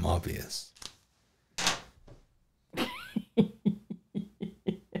pretty damn obvious.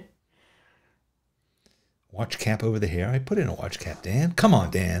 Watch cap over the hair. I put in a watch cap, Dan. Come on,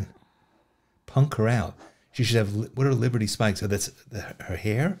 Dan. Punk her out. She should have, what are Liberty spikes? Oh, that's her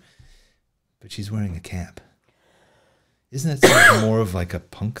hair? But she's wearing a cap. Isn't that sort of more of like a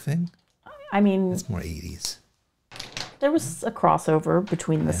punk thing? I mean, That's more 80s. there was a crossover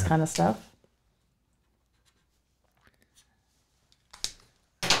between this kind of stuff.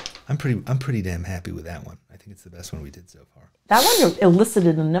 I'm pretty damn happy with that one. I think it's the best one we did so far. That one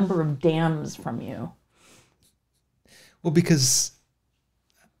elicited a number of dams from you. Well, because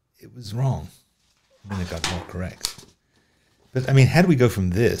it was wrong. And then it got more correct. But, I mean, how do we go from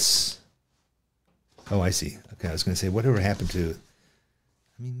this? Oh, I see. Okay, I was going to say, whatever happened to...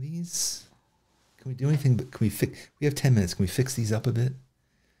 I mean, these... Can we do anything but... Can we fix... We have 10 minutes. Can we fix these up a bit?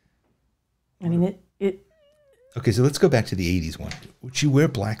 I mean, it Okay, so let's go back to the 80s one. Would you wear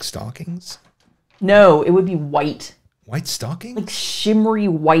black stockings? no, it would be white. White stockings? Like shimmery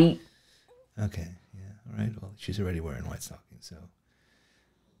white. Okay, yeah. All right, well, she's already wearing white stockings, so...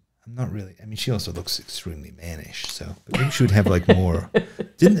 I'm not really... I mean, she also looks extremely mannish, so... But maybe she would have, like, more...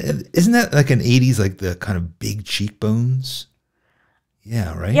 Isn't that, like, an 80s, like, the kind of big cheekbones?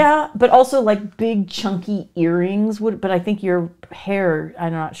 Yeah, right? Yeah, but also like big chunky earrings would, but I think your hair,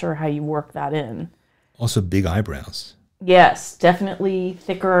 I'm not sure how you work that in. Also big eyebrows. Yes, definitely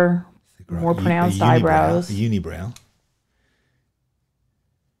thicker more pronounced eyebrows. A unibrow.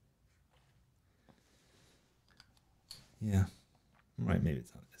 Yeah. Right, maybe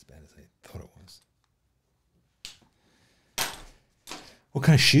it's not as bad as I thought it was. What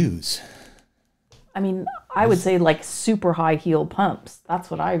kind of shoes? I mean, I would say like super high heel pumps. That's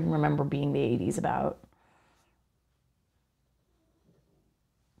what I remember being the 80s about.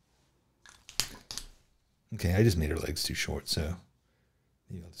 Okay, I just made her legs too short, so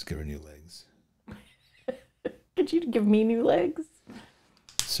maybe I'll just give her new legs. Could you give me new legs?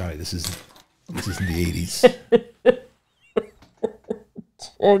 Sorry, this isn't the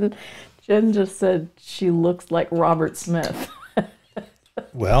 80s. Jen just said she looks like Robert Smith.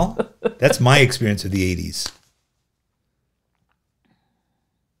 Well, that's my experience of the 80s.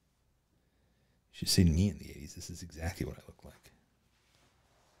 You should see me in the 80s. This is exactly what I look like.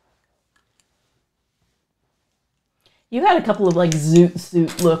 You had a couple of like zoot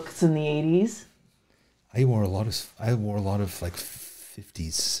suit looks in the 80s. I wore a lot of like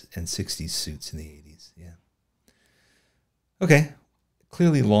 50s and 60s suits in the 80s. Yeah. Okay.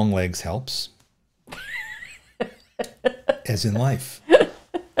 Clearly long legs helps. As in life.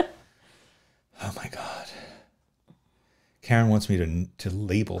 Oh my God. Karen wants me to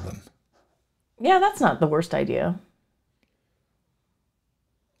label them. Yeah, that's not the worst idea.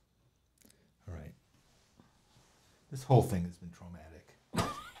 All right. This whole thing has been traumatic.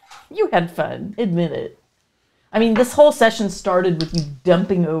 You had fun. Admit it. I mean, this whole session started with you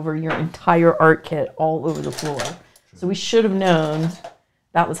dumping over your entire art kit all over the floor. So we should have known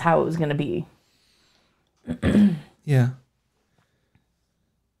that was how it was going to be. Yeah.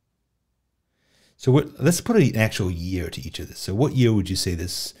 So let's put an actual year to each of this. So what year would you say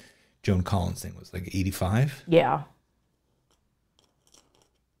this Joan Collins thing was? Like 85? Yeah.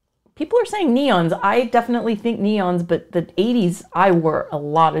 People are saying neons. I definitely think neons, but the 80s, I wore a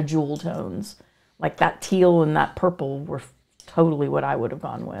lot of jewel tones. Like that teal and that purple were totally what I would have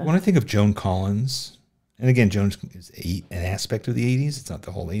gone with. When I think of Joan Collins, and again, Joan is an aspect of the 80s. It's not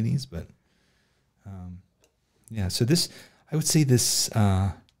the whole 80s, but yeah. So this, I would say this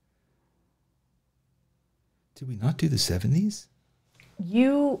Did we not do the 70s?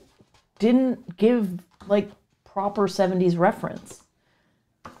 You didn't give like proper 70s reference.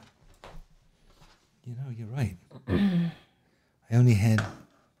 You know, you're right. I only had...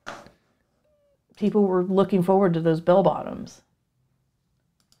 People were looking forward to those bell bottoms.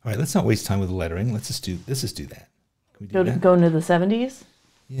 All right, let's not waste time with the lettering. Let's just do that. Can we do that? Go into the 70s?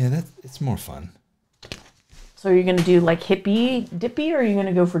 Yeah, it's more fun. So you're going to do like hippie dippy, or are you going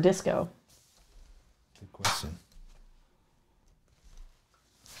to go for disco? Good question.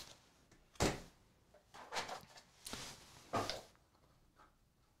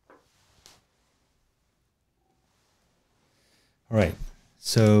 All right,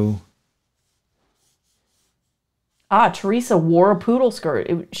 so... Teresa wore a poodle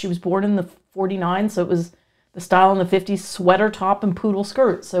skirt. She was born in the 49, so it was the style in the 50s, sweater top and poodle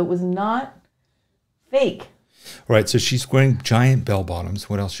skirt. So it was not fake. All right, so she's wearing giant bell bottoms.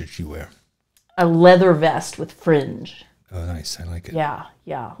 What else should she wear? A leather vest with fringe. Oh, nice. I like it. Yeah.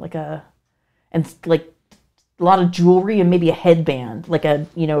 And like a lot of jewelry and maybe a headband, like a,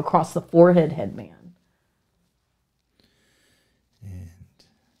 across the forehead headband.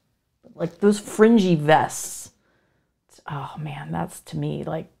 Like those fringy vests. Oh man, that's to me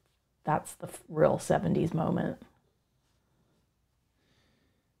that's the real 70s moment.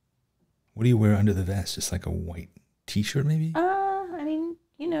 What do you wear under the vest? Just like a white t-shirt maybe? I mean,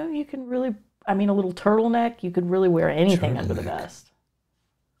 you can really, a little turtleneck. You could really wear anything under the vest.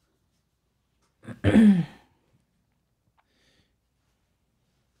 Good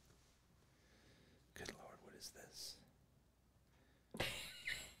Lord, what is this?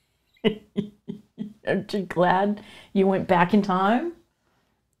 Aren't you glad you went back in time?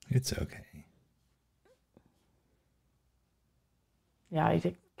 It's okay. Yeah,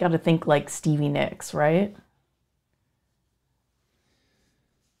 you got to think like Stevie Nicks, right?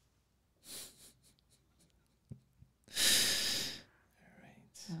 All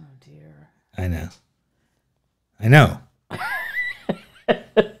right. Oh dear. I know.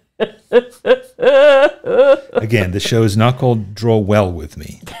 Again, the show is not called Draw Well With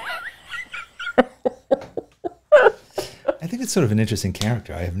Me. I think it's sort of an interesting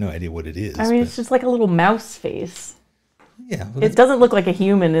character. I have no idea what it is. It's just like a little mouse face. Yeah. Well, it doesn't look like a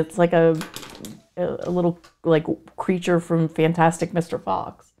human. It's like a little like creature from Fantastic Mr.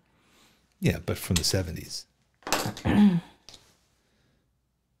 Fox. Yeah, but from the 70s. That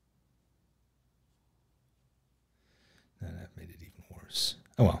made it even worse.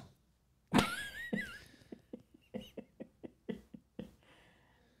 Oh well.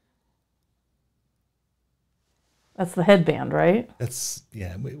 That's the headband, right?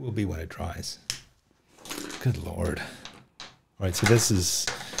 Yeah, it will be when it dries. Good Lord. All right, so this is,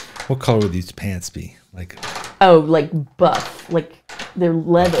 what color would these pants be? Like buff. Like they're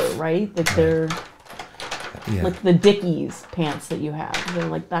leather, right? Like they're like the Dickies pants that you have. They're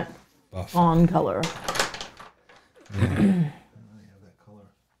like that buff fawn color. Yeah.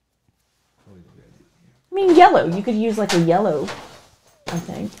 Yellow. You could use like a yellow, I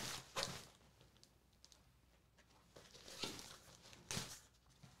think.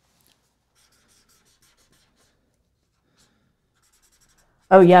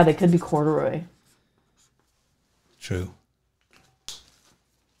 Oh, yeah, they could be corduroy. True.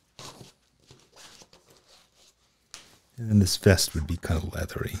 And then this vest would be kind of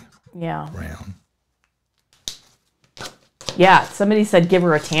leathery. Yeah. Brown. Yeah, somebody said give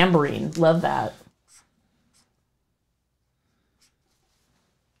her a tambourine. Love that.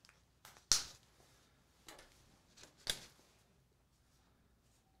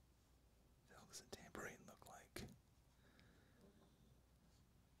 What does a tambourine look like?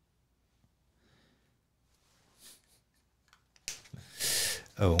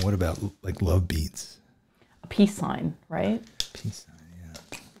 Oh, what about like love beads? A peace sign, right? Peace sign, yeah.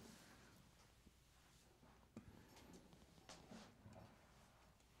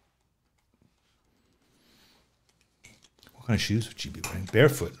 What kind of shoes would she be wearing?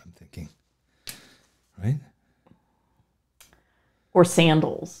 Barefoot, I'm thinking. Right? Or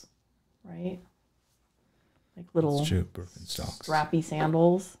sandals, right? Like little That's true. Birkenstocks. strappy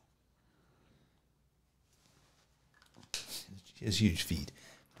sandals. She has huge feet.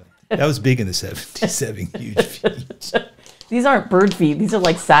 But that was big in the 70s, having huge feet. These aren't bird feet. These are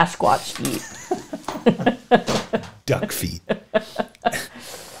like Sasquatch feet. Duck feet.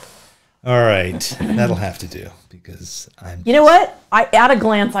 All right. That'll have to do because I'm... You know what? At a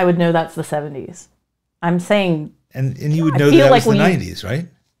glance, I would know that's the 70s. I'm saying... And you would know that was the 90s, right?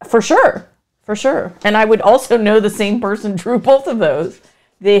 For sure. For sure. And I would also know the same person drew both of those.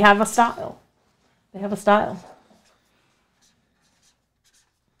 They have a style. They have a style.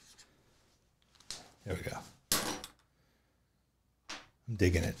 There we go. I'm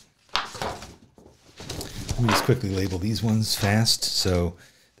digging it. Let me just quickly label these ones fast. So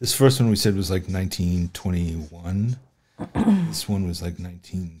this first one we said was like 1921. This one was like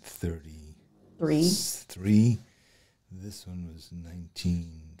 1933. This one was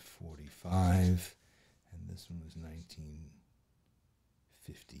 1945. And this one was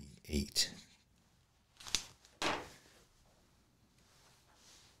 1958.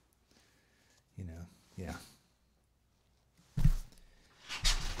 You know, yeah.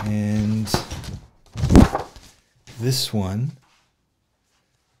 And this one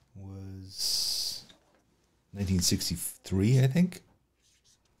was 1963, I think.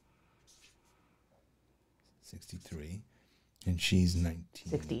 63. And she's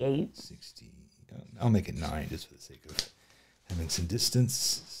 68. 60. I'll make it 9 just for the sake of having some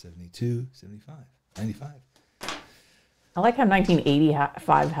distance. 72, 75, 95. I like how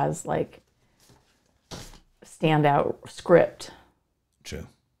 1985 has like standout script. True.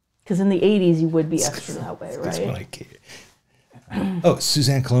 Because in the 80s you would be extra that way, right? That's what I care. Oh,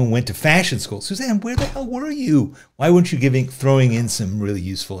 Suzanne Cologne went to fashion school. Suzanne, where the hell were you? Why weren't you throwing in some really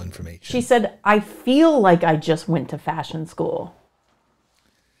useful information? She said, I feel like I just went to fashion school.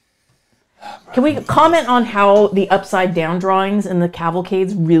 Can we comment on how the upside down drawings in the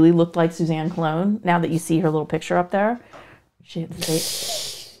cavalcades really looked like Suzanne Cologne now that you see her little picture up there?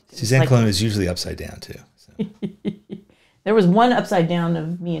 Suzanne Cologne is usually upside down too. So. There was one upside down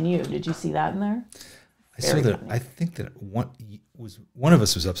of me and you. Did you see that in there? I saw that. I think that one of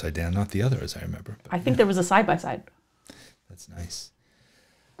us was upside down, not the other, as I remember. But, I think there was a side by side. That's nice.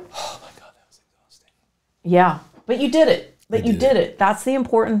 Oh my God, that was exhausting. Yeah, but you did it. But you did it. That's the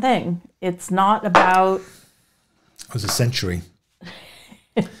important thing. It's not about. It was a century.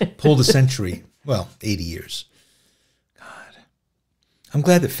 Pulled a century. Well, 80 years. God, I'm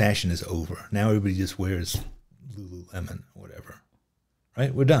glad that fashion is over. Now everybody just wears Lululemon or whatever.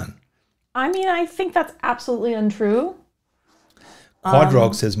 Right? We're done. I mean, I think that's absolutely untrue.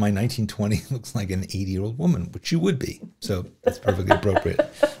 Quadrog says my 1920 looks like an 80-year-old woman, which you would be. So that's perfectly appropriate.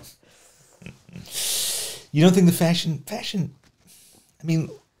 You don't think the fashion, I mean,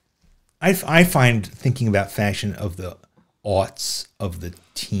 I find thinking about fashion of the aughts, of the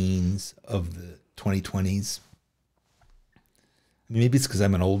teens, of the 2020s. I mean, maybe it's because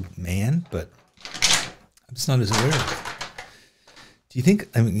I'm an old man, but I'm just not as aware of it. Do you think,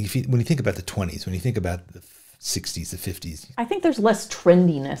 I mean, when you think about the 20s, when you think about the 60s, the 50s. I think there's less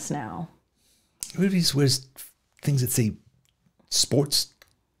trendiness now. Everybody just wears things that say sports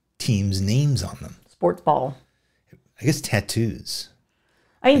teams' names on them. Sports ball. I guess tattoos.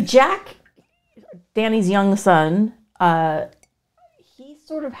 I mean, Jack, Danny's young son, he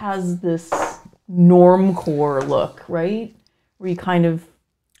sort of has this normcore look, right? Where you kind of,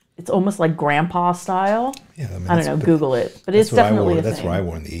 it's almost like grandpa style. Yeah, I mean, I don't know, Google it. But it's definitely a thing. That's what I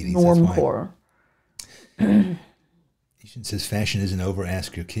wore in the 80s. Normcore. Ethan says fashion isn't over,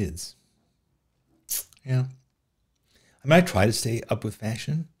 ask your kids. Yeah. I mean, I try to stay up with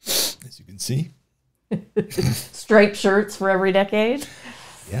fashion, as you can see. Striped shirts for every decade.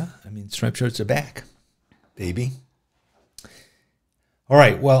 Yeah, I mean, striped shirts are back, baby. All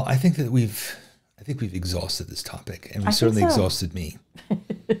right, well, I think we've exhausted this topic, and we certainly exhausted me.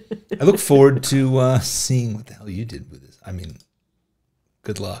 I look forward to seeing what the hell you did with this. I mean,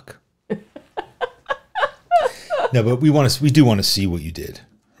 good luck. No, but we do want to see what you did,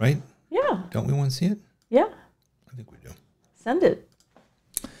 right? Yeah. Don't we want to see it? Yeah. I think we do. Send it.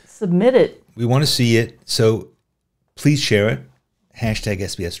 Submit it. We want to see it, so please share it. Hashtag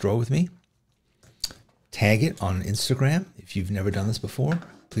SBS Draw with me. Tag it on Instagram. If you've never done this before,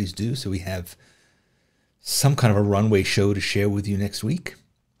 please do, so we have some kind of a runway show to share with you next week.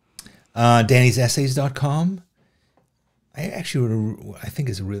 Danny'sEssays.com. I think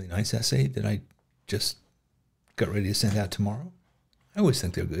is a really nice essay that I just got ready to send out tomorrow. I always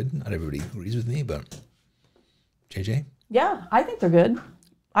think they're good. Not everybody agrees with me, but JJ? Yeah, I think they're good.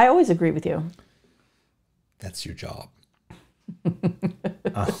 I always agree with you. That's your job.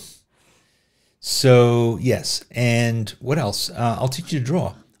 So, yes. And what else? I'll teach you to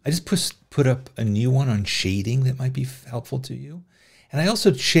draw. I just put up a new one on shading that might be helpful to you. And I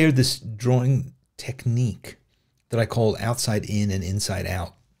also shared this drawing technique that I call outside in and inside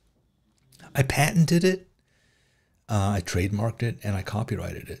out. I patented it, I trademarked it, and I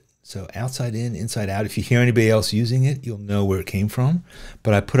copyrighted it. So outside in, inside out. If you hear anybody else using it, you'll know where it came from.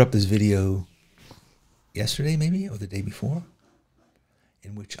 But I put up this video yesterday maybe, or the day before,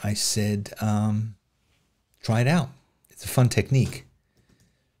 in which I said, try it out. It's a fun technique.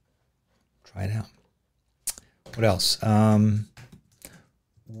 Try it out. What else?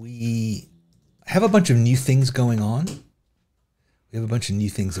 We have a bunch of new things going on. We have a bunch of new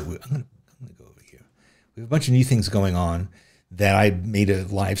things that I'm gonna go over here. We have a bunch of new things going on that I made a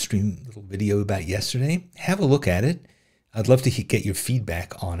live stream little video about yesterday. Have a look at it. I'd love to get your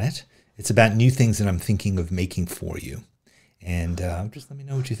feedback on it. It's about new things that I'm thinking of making for you. And just let me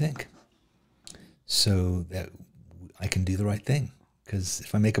know what you think so that I can do the right thing. Because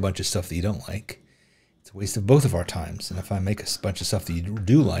if I make a bunch of stuff that you don't like, it's a waste of both of our times. And if I make a bunch of stuff that you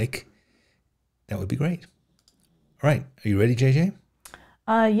do like, that would be great. All right. Are you ready, JJ?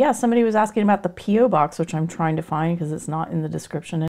 Yeah, somebody was asking about the P.O. box, which I'm trying to find because it's not in the description